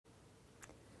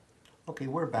Okay,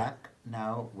 we're back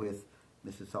now with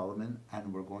Mrs. Solomon,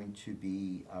 and we're going to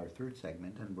be our third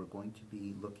segment, and we're going to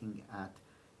be looking at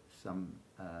some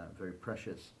very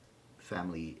precious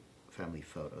family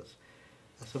photos.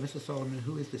 So, Mrs. Solomon,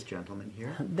 who is this gentleman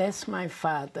here? That's my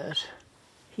father.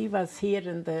 He was here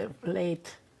in the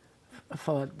late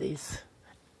 40s,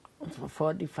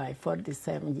 45,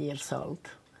 47 years old.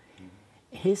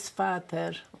 His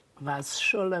father was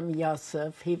Sholem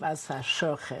Yosef. He was a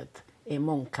shochet, a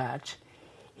Munkach.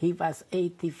 He was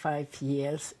 85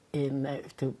 years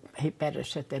he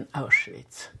perished in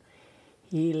Auschwitz.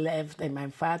 He left, and my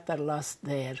father lost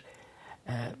their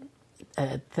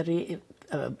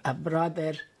a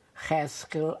brother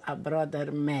Heskel, a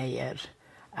brother Meyer,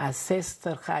 a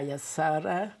sister Chaya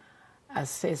Sarah, a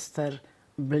sister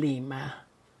Blima,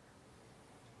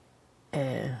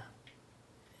 and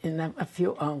a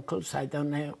few uncles. I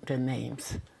don't know the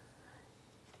names.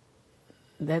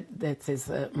 That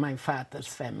is my father's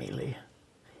family.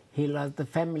 He lost the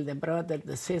family, the brother,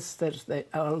 the sisters, they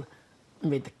all,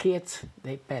 with kids,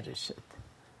 they perished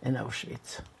in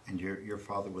Auschwitz. And your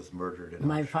father was murdered in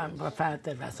My Auschwitz? My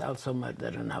father was also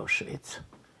murdered in Auschwitz.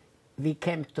 We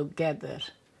came together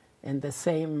in the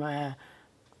same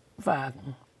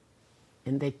wagon,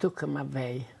 and they took him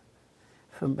away.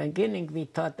 From the beginning, we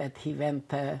thought that he went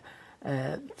to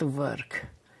work.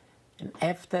 And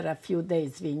after a few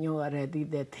days, we knew already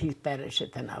that he perished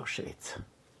in Auschwitz.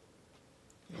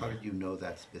 How did you know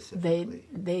that specifically?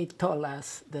 They told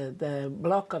us, the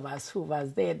block of us who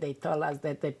was there, they told us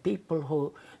that the people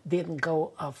who didn't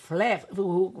go off left,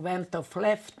 who went off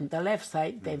left, the left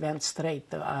side, they went straight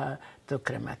to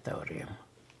crematorium.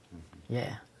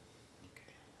 Yeah.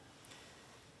 Okay.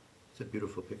 It's a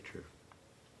beautiful picture.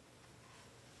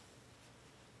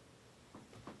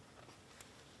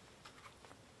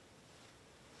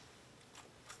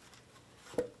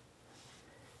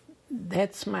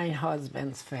 That's my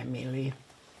husband's family.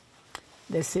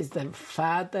 This is the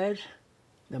father,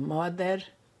 the mother,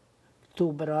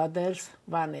 two brothers.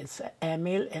 One is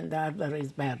Emil and the other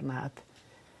is Bernard.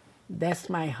 That's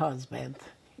my husband.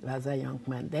 He was a young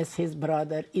man. That's his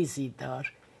brother Isidor.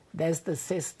 That's the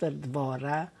sister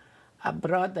Dvora, a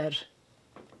brother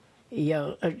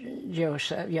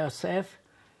Joseph,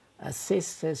 a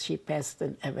sister, she passed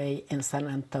away in San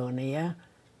Antonio,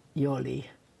 Yoli.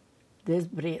 This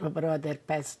brother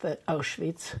passed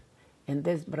Auschwitz, and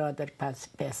this brother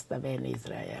passed away in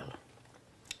Israel.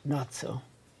 Not so.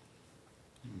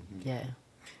 Yeah.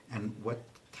 And what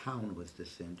town was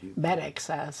this in?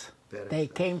 Berexas. They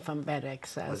came from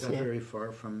Berexas. Was that very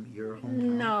far from your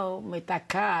hometown? No, with a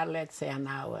car, let's say an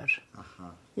hour.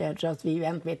 Yeah, just we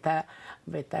went with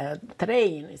a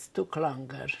train. It took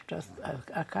longer. Just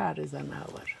a car is an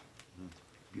hour.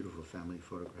 Beautiful family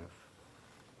photograph.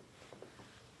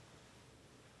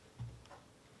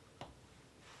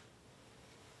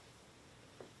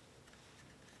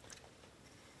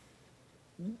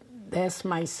 That's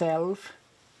myself.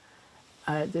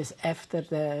 This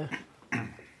after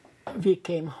we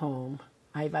came home.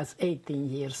 I was 18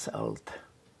 years old.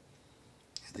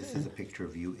 This is a picture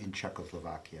of you in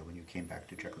Czechoslovakia, when you came back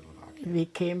to Czechoslovakia. We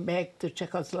came back to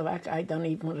Czechoslovakia. I don't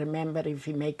even remember if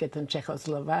we make it in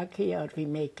Czechoslovakia or we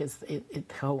make it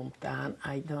hometown.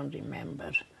 I don't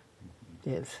remember.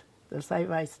 Yes. This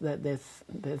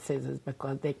is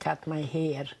because they cut my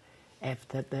hair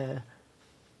after the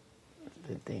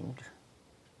thing.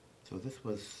 So this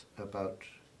was about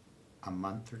a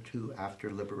month or two after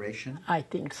liberation? I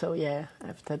think so, yeah.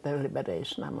 After the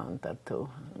liberation, a month or two.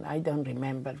 I don't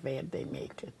remember where they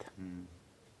make it.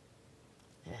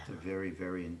 Yeah. It's a very,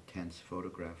 very intense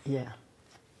photograph. Yeah.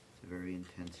 It's a very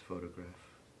intense photograph.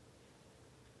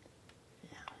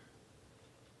 Yeah.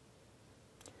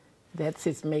 That's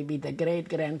it, maybe the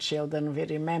great-grandchildren will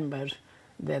remember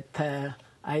that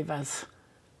I was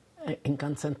in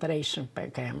concentration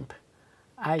camp.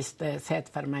 I said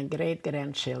for my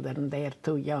great-grandchildren, they are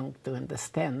too young to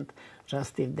understand,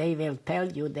 just if they will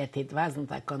tell you that it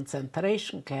wasn't a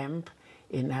concentration camp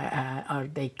or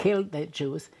they killed the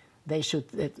Jews, they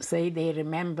should say they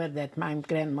remember that my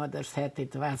grandmother said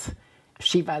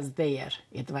she was there,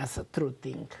 it was a true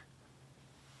thing.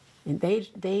 And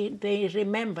they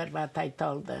remember what I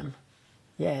told them.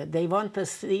 Yeah, they want to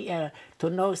see, to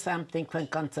know something from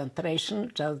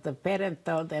concentration. Just the parent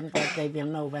told them that they will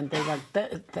know when they were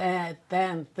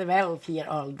 10, 12 years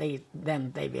old,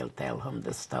 then they will tell them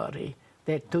the story.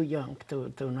 They're too young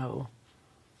to know.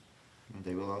 And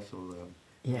they will also,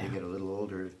 when they get a little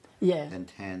older than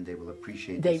 10, they will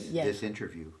appreciate this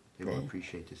interview. They will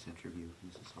appreciate this interview,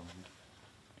 Mrs. Solomon.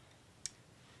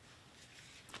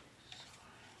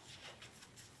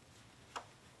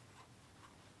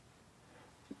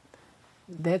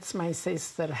 That's my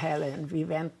sister Helen. We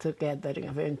went together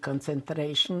in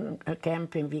concentration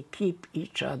camp and we keep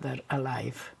each other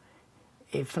alive.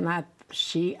 If not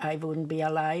she, I wouldn't be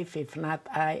alive. If not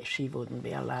I, she wouldn't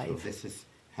be alive. So this is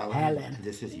Helen, Helen. and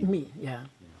this is you. Me, yeah.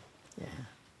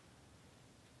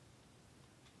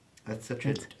 That's such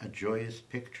a joyous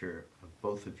picture of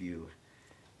both of you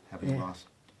having lost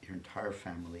your entire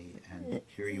family, and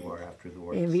here you are after the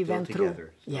war, And we still went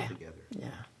together, through, still together. Yeah.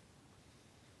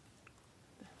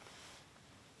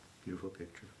 Beautiful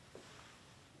picture.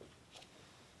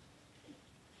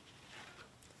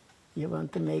 You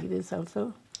want to make this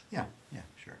also? Yeah,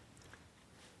 sure.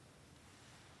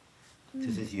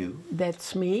 This is you.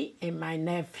 That's me and my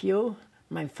nephew,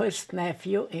 my first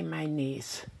nephew and my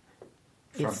niece.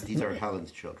 These are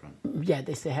Helen's children. Yeah,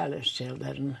 these are Helen's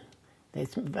children.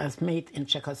 This was made in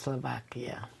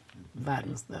Czechoslovakia,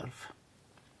 Warnsdorf.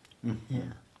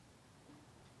 Yeah.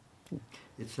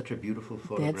 It's such a beautiful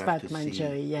photograph That's to what my see.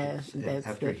 joy, yeah.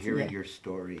 After hearing your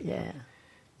story, Yeah.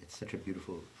 it's such a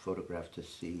beautiful photograph to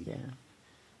see. Yeah.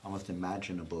 Almost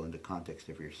imaginable in the context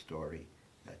of your story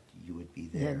that you would be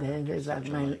Yeah, there. that is such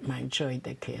a my joy,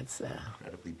 the kids.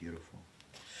 incredibly beautiful.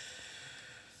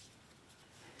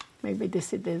 Maybe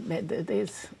this is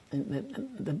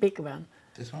the big one.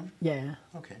 This one? Yeah.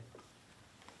 Okay.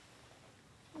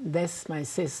 That's my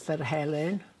sister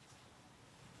Helen.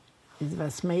 It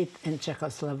was made in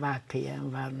Czechoslovakia,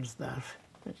 in Warnsdorf.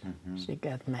 She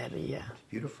got married, yeah.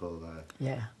 Beautiful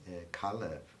Yeah.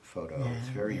 Kalle photo. Yeah, It's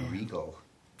very yeah. regal.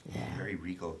 Yeah. Very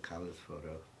regal Kalle's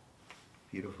photo.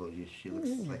 Beautiful. She looks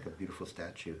like a beautiful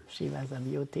statue. She was a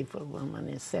beautiful woman,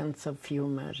 a sense of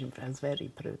humor. She was very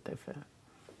beautiful.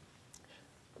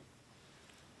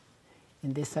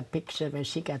 And this is a picture where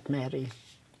she got married,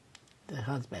 the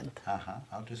husband.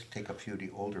 I'll just take a few of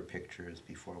the older pictures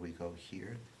before we go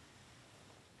here.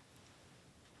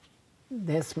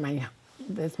 That's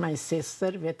my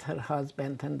sister with her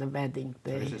husband on the wedding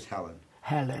So day. this is Helen.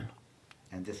 Helen,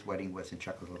 And this wedding was in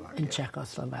Czechoslovakia. in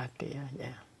Czechoslovakia,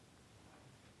 yeah.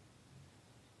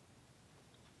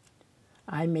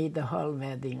 I made the whole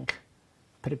wedding,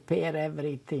 prepare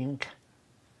everything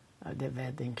of the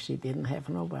wedding. She didn't have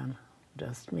no one,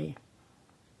 just me.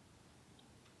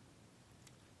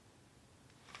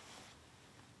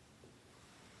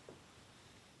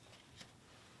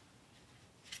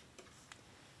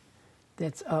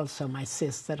 That's also my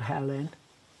sister Helen.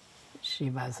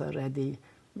 She was already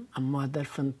a mother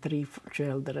from 3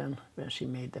 children when she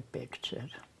made the picture.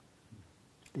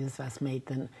 This was made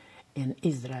in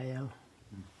Israel.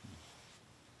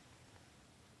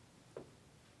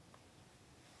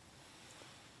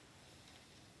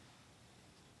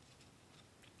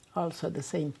 Also the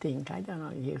same thing. I don't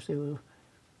know, you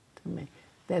to me.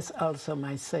 That's also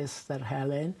my sister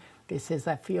Helen. This is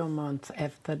a few months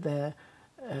after the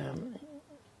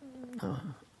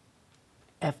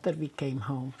after we came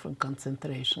home from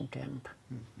concentration camp.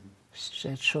 She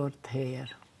had short hair.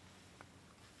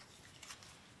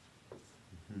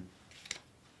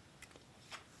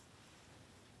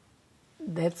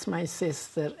 That's my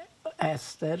sister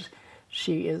Esther.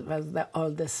 She was the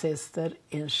oldest sister,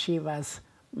 and she was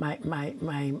my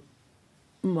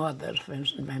mother.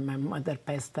 When my mother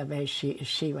passed away,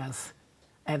 she was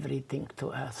everything to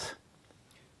us.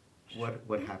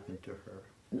 What happened to her?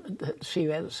 She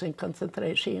was in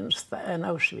concentration in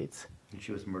Auschwitz. And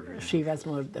she was murdered. She was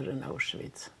murdered in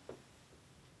Auschwitz.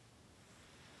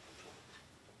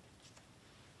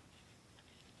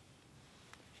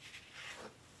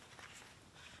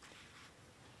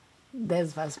 That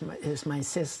is my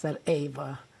sister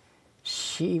Eva.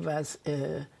 She was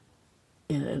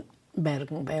in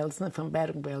Bergen-Belsen, from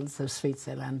Bergen-Belsen,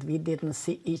 Switzerland. We didn't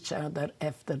see each other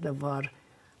after the war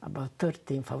about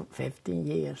 13, 15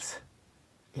 years.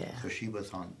 Yeah. So she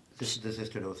was on, this is the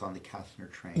sister that was on the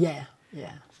Kastner train. Yeah,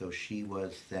 yeah. So she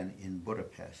was then in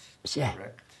Budapest, Yeah.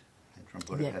 correct? And from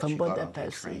Budapest, Yeah, from she got on the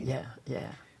Budapest, train. yeah,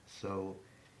 yeah. So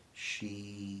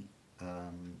she,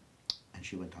 and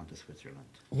she went on to Switzerland.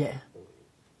 Yeah.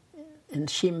 And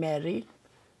she married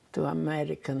to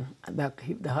American,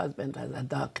 the husband was a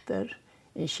doctor,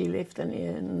 and she lived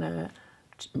in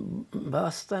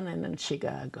Boston and in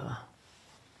Chicago.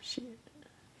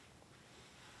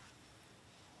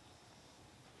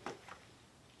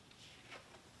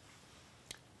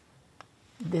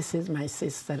 This is my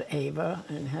sister Eva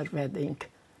and her wedding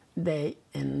day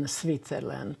in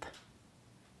Switzerland.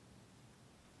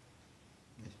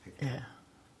 This picture. Yeah.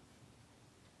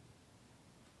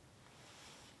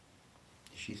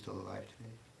 Is she still alive today?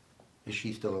 Is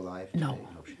she still alive today? No,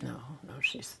 she's no,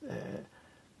 she's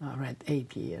already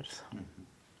 8 years.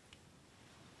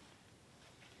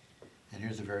 And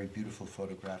here's a very beautiful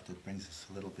photograph that brings us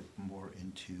a little bit more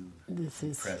into This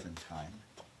is present time.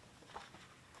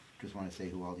 Just want to say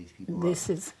who all these people this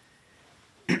are. is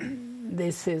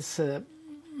this is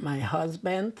my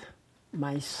husband,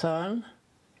 my son,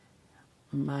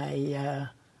 my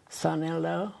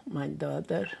son-in-law, my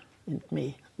daughter, and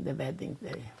me, the wedding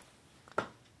day.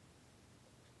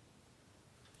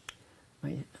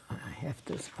 I have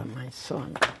this for my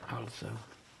son also.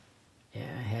 Yeah,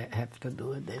 I have to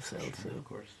do this also. Sure, of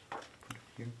course. Put it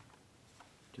here.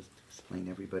 Just explain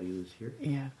everybody who's here.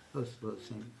 Yeah. Oh, it's the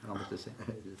same, almost the same,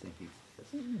 the same people.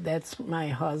 Yes. That's my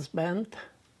husband,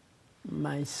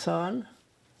 my son,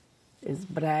 his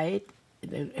bride,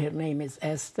 her name is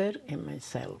Esther, and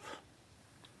myself.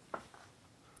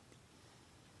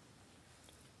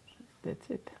 That's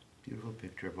it. Beautiful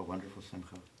picture of a wonderful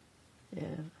simcha. Yeah,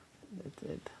 that's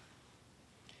it.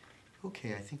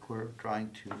 Okay, I think we're drawing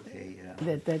to a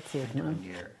That's it, no?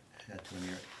 near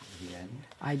the end.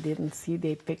 I didn't see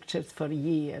the pictures for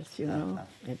years, you No, know. no.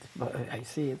 It's, I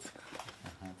see it.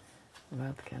 Uh-huh.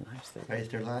 What can I say? Right, is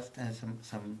there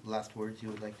some last words you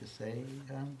would like to say?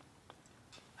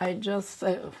 I just,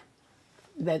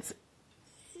 that's,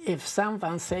 if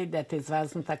someone said that it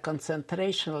wasn't a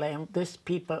concentration camp, these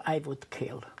people I would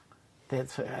kill.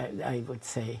 That's what I would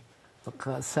say.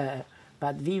 Because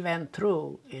what we went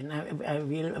through, you know,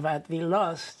 what we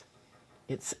lost,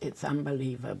 it's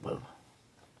unbelievable.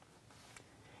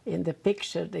 In the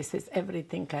picture, this is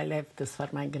everything I left this for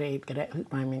my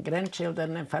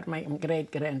grandchildren and for my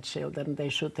great-grandchildren. They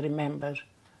should remember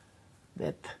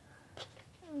that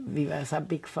we was a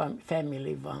big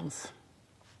family once,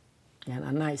 and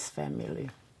a nice family.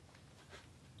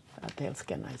 What else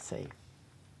can I say?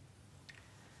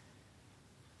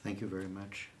 Thank you very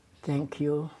much. Thank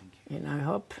you. And I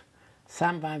hope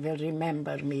someone will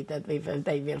remember me, that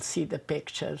they will see the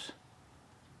pictures,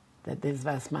 that this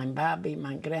was my baby,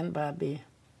 my grandbaby,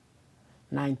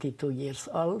 92 years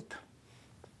old.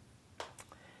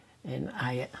 And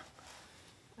I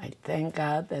thank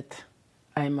God that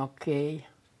I'm okay,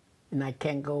 and I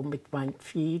can go with my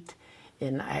feet,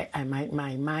 and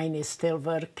my mind is still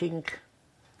working,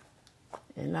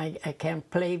 and I can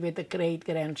play with the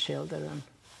great-grandchildren.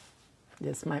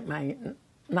 That's my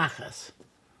nachas.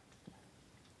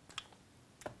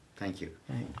 Thank you.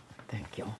 Thank you.